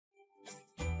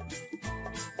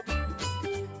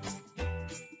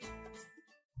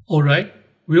Alright,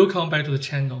 welcome back to the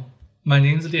channel. My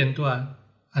name is Lian Duan,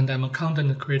 and I'm a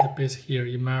content creator based here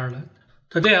in Maryland.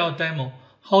 Today I'll demo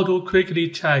how to quickly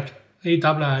check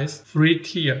AWS Free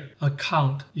Tier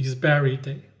Account expiry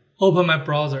date. Open my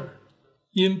browser,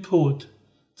 input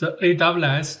the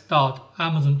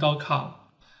aws.amazon.com.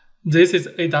 This is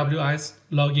AWS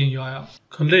login URL.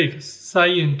 Click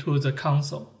Sign in to the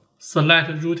console.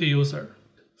 Select root user.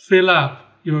 Fill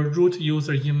up your root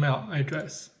user email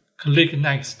address. Click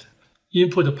Next.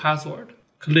 Input the password.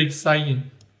 Click Sign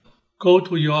in. Go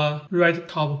to your right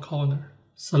top corner.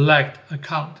 Select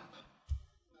Account.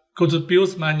 Go to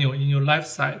Build menu in your left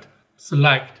side.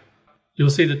 Select. You'll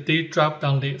see the date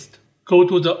drop-down list. Go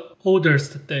to the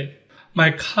oldest date. My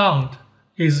account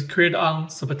is created on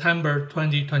September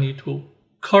 2022.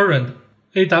 Current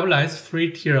AWS Free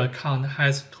Tier account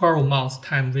has 12 months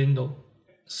time window.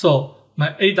 So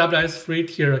my AWS Free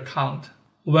Tier account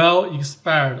will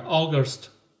expire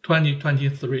August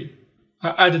 2023.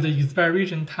 I added the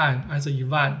expiration time as an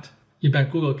event in my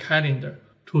Google Calendar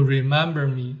to remember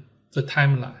me the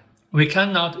timeline. We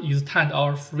cannot extend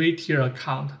our free tier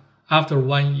account after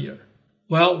 1 year.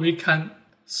 Well, we can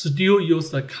still use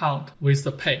the account with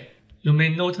the pay. You may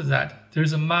note that there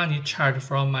is a money charged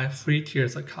from my free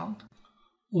tiers account.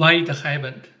 Why it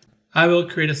happened? I will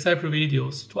create separate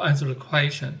videos to answer the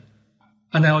question,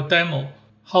 and I will demo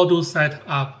how to set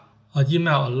up an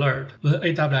email alert when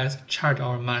AWS charge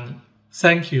our money.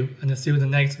 Thank you, and see you in the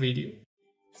next video.